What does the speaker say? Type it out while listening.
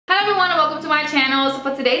everyone and welcome to my channel. So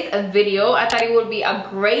for today's video, I thought it would be a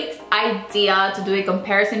great idea to do a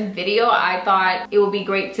comparison video. I thought it would be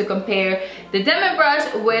great to compare the Denman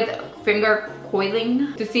Brush with Finger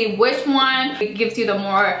Coiling to see which one gives you the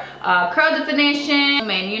more curl definition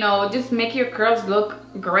and, you know, just make your curls look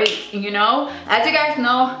great. You know, as you guys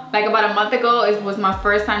know, like about a month ago, it was my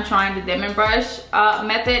first time trying the Denman Brush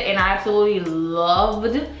method, and I absolutely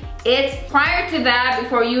loved it. Prior to that,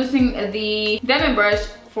 before using the Denman Brush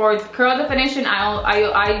for curl definition,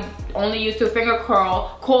 I only used to finger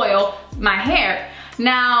coil my hair.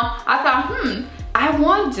 Now I thought, I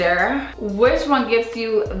wonder which one gives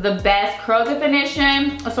you the best curl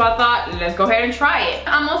definition. So I thought, let's go ahead and try it.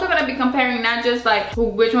 I'm also gonna be comparing not just like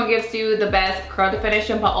which one gives you the best curl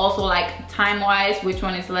definition, but also like time-wise, which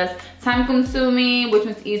one is less time consuming, which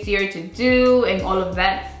one's easier to do, and all of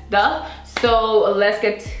that stuff. So let's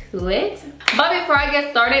get to it. But before I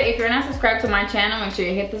get started, if you're not subscribed to my channel, make sure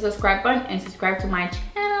you hit the subscribe button and subscribe to my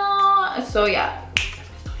channel. So yeah.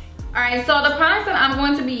 Alright, so the products that I'm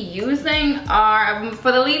going to be using are,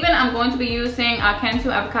 for the leave-in, I'm going to be using Cantu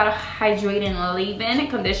Avocado Hydrating Leave-In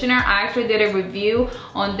Conditioner. I actually did a review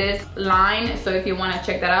on this line, so if you want to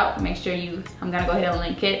check that out, make sure I'm going to go ahead and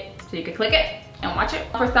link it so you can click it and watch it.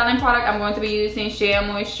 For styling product, I'm going to be using Shea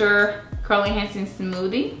Moisture Curl Enhancing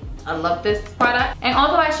Smoothie. I love this product. And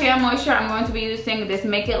also by Shea Moisture, I'm going to be using this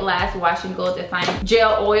Make It Last Wash and Go Define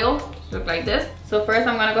Gel Oil. Look like this. So first,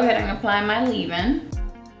 I'm going to go ahead and apply my leave-in.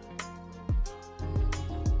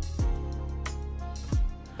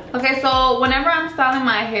 Okay, so whenever I'm styling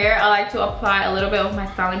my hair, I like to apply a little bit of my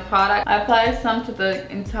styling product. I apply some to the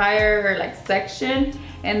entire like section,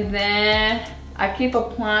 and then I keep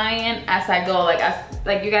applying as I go.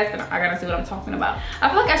 Like you guys are gonna see what I'm talking about. I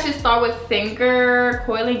feel like I should start with finger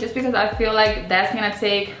coiling just because I feel like that's gonna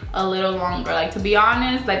take a little longer. Like, to be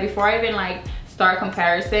honest, like before I even like start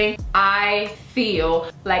comparison, I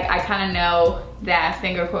feel like I kind of know that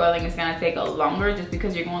finger coiling is gonna take a longer just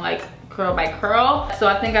because you're going like curl by curl. So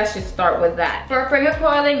I think I should start with that. For finger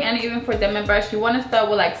coiling and even for Denman Brush, you want to start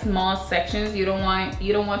with like small sections. You don't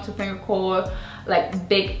want to finger coil like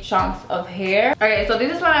big chunks of hair. Okay, so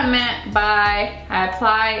this is what I meant by I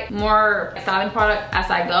apply more styling product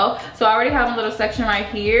as I go. So I already have a little section right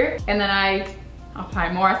here, and then I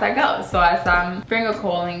apply more as I go. So as I'm finger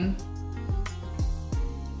coiling.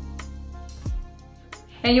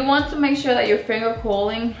 And you want to make sure that you're finger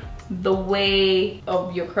coiling the way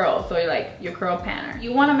of your curl, so like your curl pattern.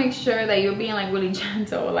 You want to make sure that you're being like really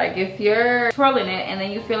gentle. Like if you're twirling it and then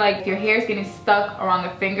you feel like your hair is getting stuck around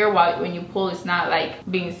the finger while when you pull it's not like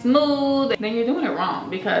being smooth, then you're doing it wrong.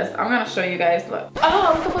 Because I'm gonna show you guys, look.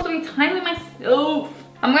 Oh, I'm supposed to be timing myself.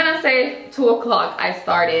 I'm gonna say 2 o'clock I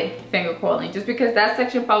started finger coiling, just because that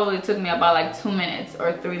section probably took me about like 2 minutes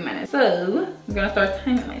or 3 minutes. So I'm gonna start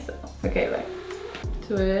timing myself. Okay, like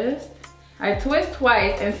twist. I twist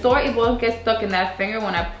twice, and so it won't get stuck in that finger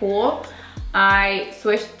when I pull. I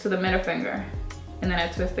switch to the middle finger, and then I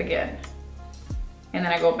twist again, and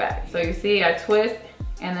then I go back. So you see, I twist,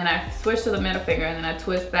 and then I switch to the middle finger, and then I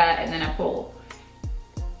twist that, and then I pull.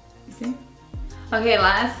 You see? Okay,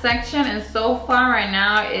 last section, and so far right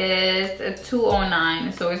now is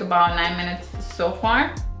 2:09, so it's about 9 minutes so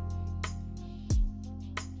far.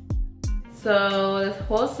 So this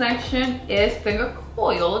whole section is finger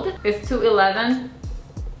coiled. It's 2:11.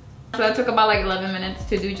 So that took about like 11 minutes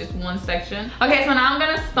to do just one section. Okay, so now I'm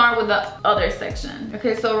gonna start with the other section.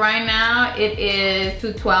 Okay, so right now it is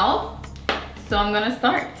 2:12. So I'm gonna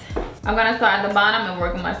start. I'm gonna start at the bottom and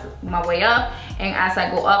work my way up. And as I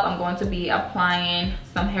go up, I'm going to be applying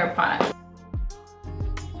some hair product.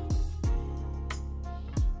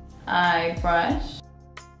 I brush,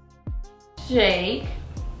 shake,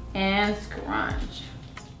 and scrunch.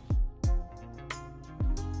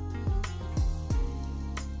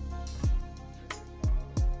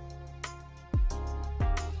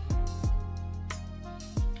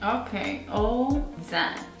 Okay, all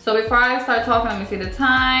done. So before I start talking, let me see the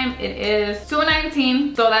time. It is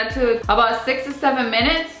 2:19, so that took about 6 to 7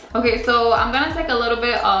 minutes. Okay, so I'm gonna take a little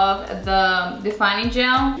bit of the defining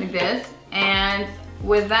gel like this, and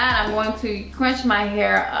with that I'm going to crunch my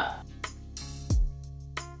hair up.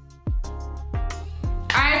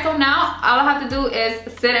 Alright, so now all I have to do is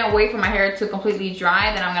sit and wait for my hair to completely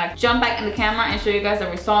dry. Then I'm gonna jump back in the camera and show you guys the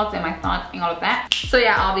results and my thoughts and all of that. So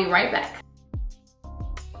yeah, I'll be right back.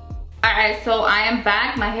 Alright, so I am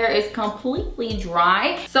back. My hair is completely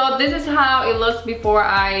dry. So this is how it looks before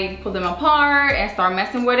I pull them apart and start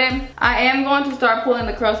messing with it. I am going to start pulling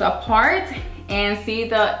the curls apart and see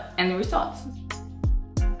the end results.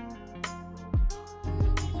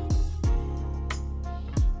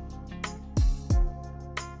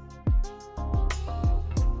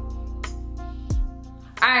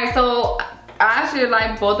 Alright, so I actually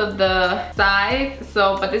like both of the sides,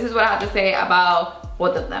 but this is what I have to say about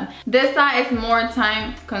both of them. This side is more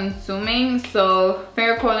time consuming, so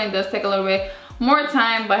finger coiling does take a little bit more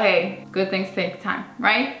time, but hey, good things take time,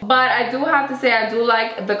 right? But I do have to say I do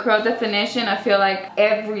like the curl definition. I feel like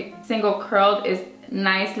every single curl is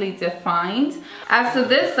nicely defined. As to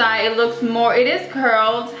this side, it looks more, it is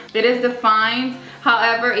curled, it is defined.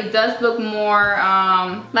 However, it does look more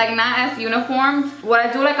like not as uniformed. What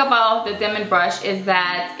I do like about the Denman brush is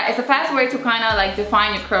that it's a fast way to kind of like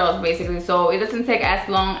define your curls basically. So it doesn't take as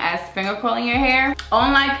long as finger coiling your hair.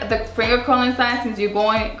 Unlike the finger coiling side, since you're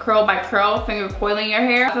going curl by curl, finger coiling your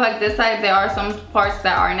hair, I feel like this side there are some parts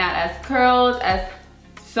that are not as curled as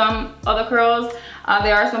some other curls.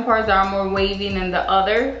 There are some parts that are more wavy than the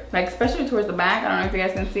other, like especially towards the back. I don't know if you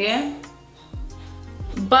guys can see it.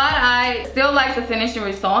 But I still like the finishing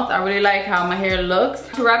results. I really like how my hair looks.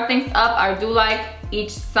 To wrap things up, I do like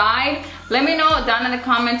each side. Let me know down in the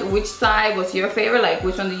comments which side was your favorite. Like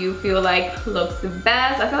which one do you feel like looks the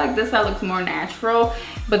best? I feel like this side looks more natural,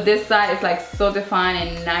 but this side is like so defined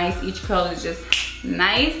and nice. Each curl is just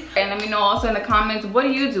nice. And let me know also in the comments, what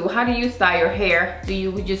do you do? How do you style your hair? Do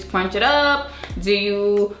you just crunch it up? Do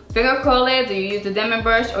you finger coil it? Do you use the Denman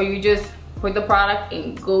brush, or you just put the product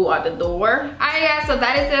and go out the door? Alright guys, so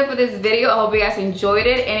that is it for this video. I hope you guys enjoyed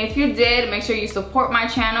it, and if you did, make sure you support my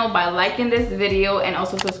channel by liking this video and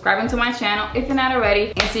also subscribing to my channel if you're not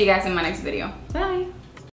already, and see you guys in my next video. Bye.